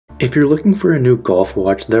If you're looking for a new golf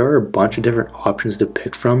watch, there are a bunch of different options to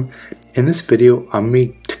pick from. In this video, I'm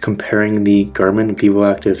going to be comparing the Garmin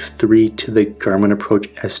Vivoactive 3 to the Garmin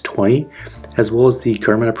Approach S20, as well as the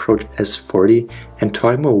Garmin Approach S40, and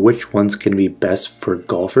talking about which one's going to be best for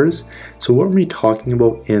golfers. So what we're going to be talking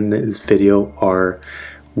about in this video are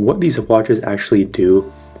what these watches actually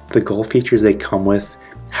do, the golf features they come with,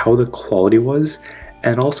 how the quality was,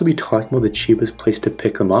 and also be talking about the cheapest place to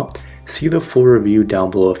pick them up. See the full review down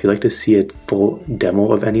below if you'd like to see a full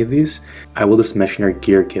demo of any of these. I will just mention our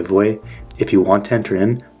gear giveaway. If you want to enter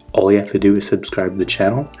in, all you have to do is subscribe to the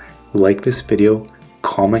channel, like this video,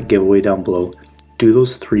 comment giveaway down below. Do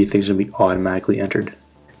those three things and be automatically entered.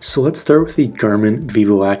 So let's start with the Garmin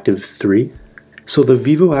Vivoactive 3. So the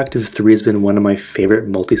Vivoactive 3 has been one of my favorite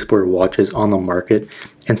multi-sport watches on the market,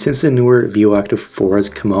 and since the newer Vivoactive 4 has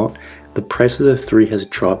come out, the price of the 3 has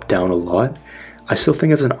dropped down a lot. I still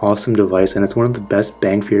think it's an awesome device and it's one of the best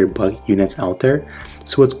bang for your buck units out there.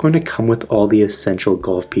 So it's going to come with all the essential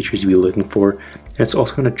golf features you'll be looking for, and it's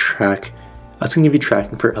also going to track, it's going to give you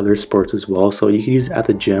tracking for other sports as well. So you can use it at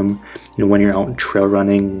the gym, when you're out trail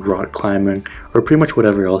running, rock climbing, or pretty much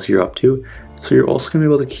whatever else you're up to. So you're also going to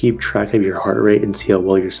be able to keep track of your heart rate and see how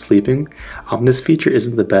well you're sleeping. This feature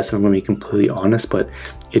isn't the best, I'm going to be completely honest, but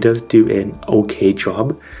it does do an okay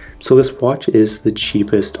job. So this watch is the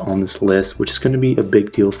cheapest on this list, which is going to be a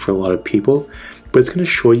big deal for a lot of people, but it's going to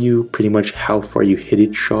show you pretty much how far you hit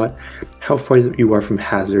each shot, how far you are from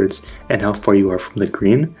hazards, and how far you are from the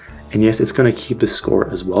green. And yes, it's going to keep the score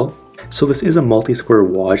as well. So this is a multi-sport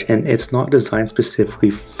watch and it's not designed specifically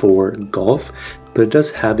for golf, but it does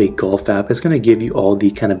have a golf app. It's going to give you all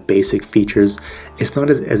the kind of basic features. It's not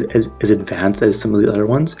as advanced as some of the other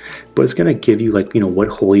ones, but it's going to give you what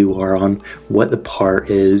hole you are on, what the par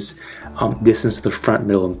is, distance to the front,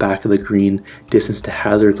 middle, and back of the green, distance to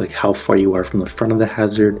hazards, like how far you are from the front of the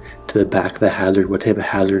hazard to the back of the hazard, what type of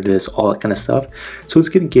hazard it is, all that kind of stuff. So it's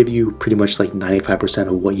going to give you pretty much like 95%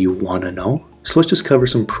 of what you want to know. So let's just cover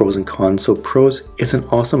some pros and cons. So pros, it's an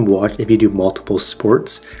awesome watch if you do multiple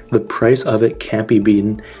sports. The price of it can't be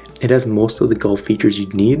beaten. It has most of the golf features you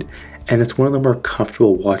need, and it's one of the more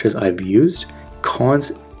comfortable watches I've used.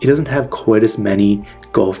 Cons, it doesn't have quite as many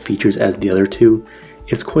golf features as the other two.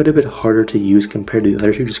 It's quite a bit harder to use compared to the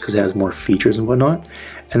other two just because it has more features and whatnot.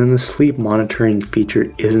 And then the sleep monitoring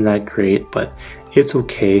feature isn't that great, but it's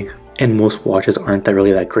okay. And most watches aren't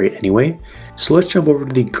really that great anyway. So let's jump over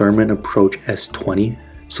to the Garmin Approach S20.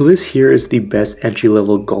 So this here is the best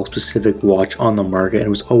entry-level golf-specific watch on the market, and it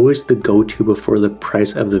was always the go-to before the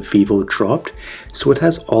price of the Vivo dropped. So it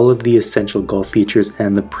has all of the essential golf features,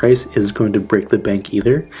 and the price isn't going to break the bank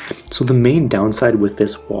either. So the main downside with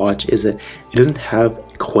this watch is that it doesn't have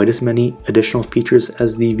quite as many additional features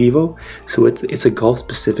as the Vivo. So it's a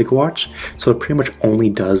golf-specific watch, so it pretty much only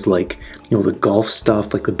does the golf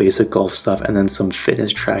stuff, like the basic golf stuff, and then some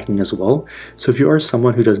fitness tracking as well. So if you are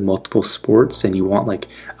someone who does multiple sports and you want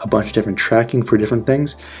a bunch of different tracking for different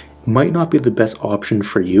things, it might not be the best option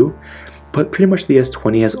for you. But pretty much the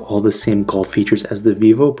S20 has all the same golf features as the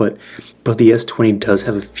Vivo, but the S20 does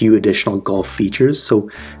have a few additional golf features. So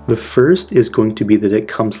the first is going to be that it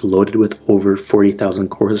comes loaded with over 40,000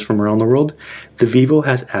 courses from around the world. The Vivo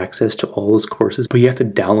has access to all those courses, but you have to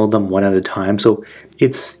download them one at a time. So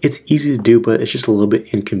it's easy to do, but it's just a little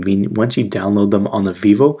bit inconvenient. Once you download them on the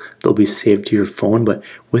Vivo, they'll be saved to your phone, but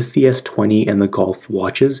with the S20 and the golf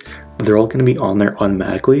watches, they're all going to be on there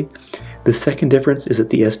automatically. The second difference is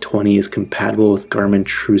that the S20 is compatible with Garmin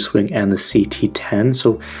TrueSwing and the CT10.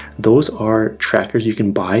 So those are trackers you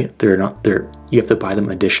can buy. You have to buy them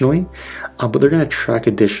additionally, but they're going to track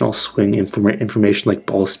additional swing information like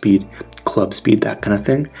ball speed, club speed, that kind of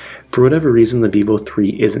thing. For whatever reason, the Vivo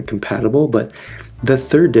 3 isn't compatible, but the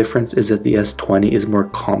third difference is that the S20 is more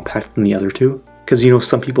compact than the other two. Because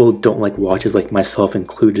some people don't like watches, like myself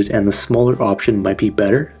included, and the smaller option might be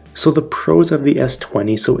better. So the pros of the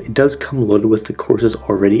S20, so it does come loaded with the courses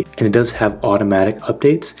already, and it does have automatic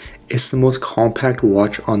updates. It's the most compact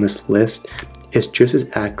watch on this list. It's just as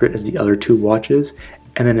accurate as the other two watches,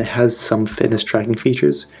 and then it has some fitness tracking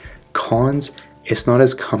features. Cons, it's not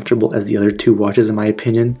as comfortable as the other two watches in my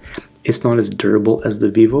opinion. It's not as durable as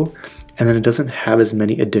the Vivo, and then it doesn't have as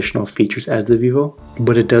many additional features as the Vivo,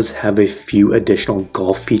 but it does have a few additional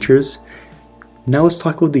golf features. Now let's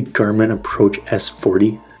talk about the Garmin Approach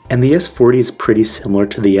S40. And the S40 is pretty similar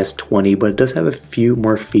to the S20, but it does have a few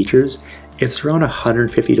more features, It's around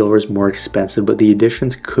 $150 more expensive, but the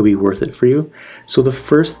additions could be worth it for you. So the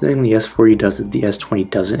first thing the S40 does that the S20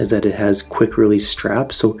 doesn't is that it has quick release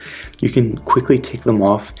straps, so you can quickly take them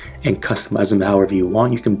off and customize them however you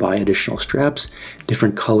want. You can buy additional straps,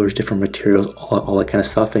 different colors, different materials, all that kind of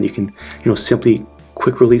stuff, and you can, simply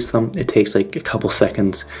quick release them. It takes like a couple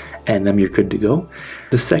seconds and then you're good to go.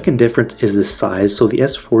 The second difference is the size. So the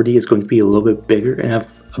S40 is going to be a little bit bigger and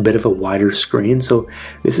have a bit of a wider screen. So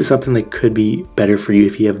this is something that could be better for you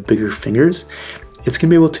if you have bigger fingers. It's going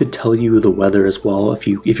to be able to tell you the weather as well if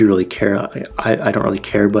you really care. I don't really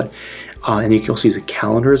care, but and you can also use a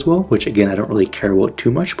calendar as well, which again I don't really care about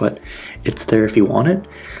too much, but it's there if you want it.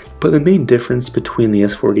 But the main difference between the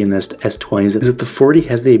S40 and the S20 is that the 40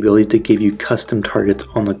 has the ability to give you custom targets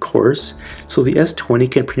on the course. So the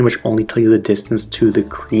S20 can pretty much only tell you the distance to the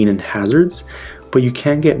green and hazards, but you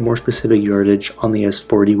can get more specific yardage on the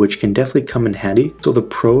S40, which can definitely come in handy. So the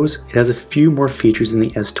pros, it has a few more features than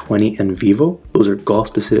the S20 and Vivo. Those are golf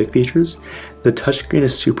specific features. The touchscreen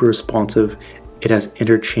is super responsive. It has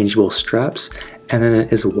interchangeable straps, and then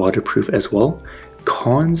it is waterproof as well.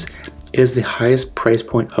 Cons, it is the highest price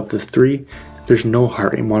point of the three. There's no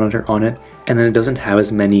heart rate monitor on it, and then it doesn't have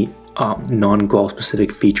as many non-golf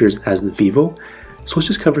specific features as the Vivo. So let's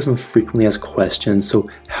just cover some frequently asked questions. So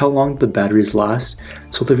how long do the batteries last?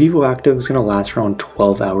 So the Vivoactive is going to last around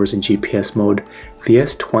 12 hours in GPS mode. The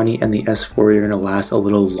S20 and the S40 are going to last a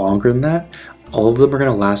little longer than that. All of them are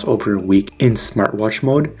going to last over a week in smartwatch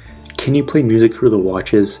mode. Can you play music through the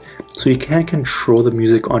watches? So you can control the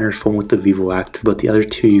music on your phone with the Vivoactive, but the other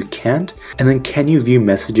two you can't. And then can you view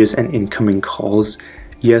messages and incoming calls?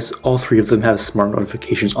 Yes, all three of them have smart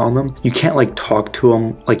notifications on them. You can't talk to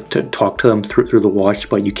them through the watch,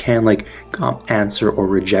 but you can answer or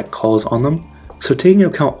reject calls on them. So taking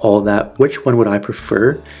into account all that, which one would I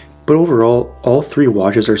prefer? But overall, all three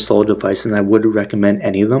watches are solid devices and I would recommend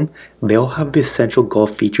any of them. They all have the essential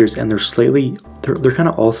golf features and they're kind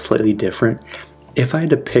of all slightly different. If I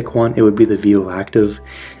had to pick one, it would be the Vivoactive.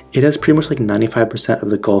 It has pretty much 95% of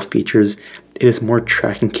the golf features. It has more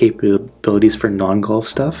tracking capabilities for non-golf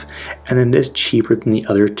stuff, and then it is cheaper than the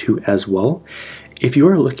other two as well. If you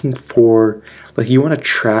are looking for, you want to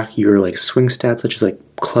track your swing stats, such as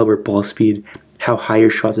club or ball speed, how high your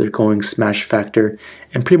shots are going, smash factor,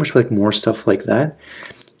 and pretty much more stuff like that,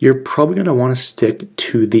 you're probably going to want to stick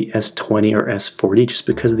to the S20 or S40 just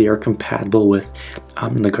because they are compatible with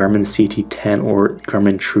the Garmin CT10 or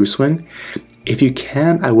Garmin TrueSwing. If you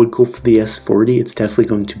can, I would go for the S40. It's definitely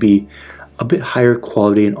going to be a bit higher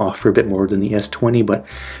quality and offer a bit more than the S20, but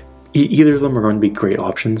either of them are going to be great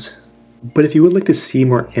options. But if you would like to see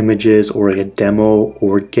more images or a demo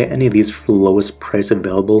or get any of these for the lowest price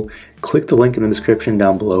available, click the link in the description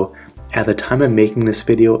down below. At the time of making this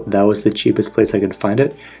video, that was the cheapest place I could find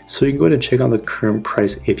it, so you can go ahead and check out the current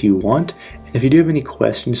price if you want. And if you do have any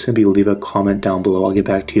questions, simply leave a comment down below. I'll get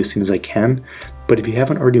back to you as soon as I can. But if you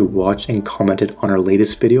haven't already watched and commented on our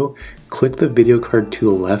latest video, click the video card to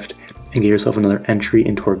the left and get yourself another entry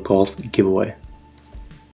into our golf giveaway.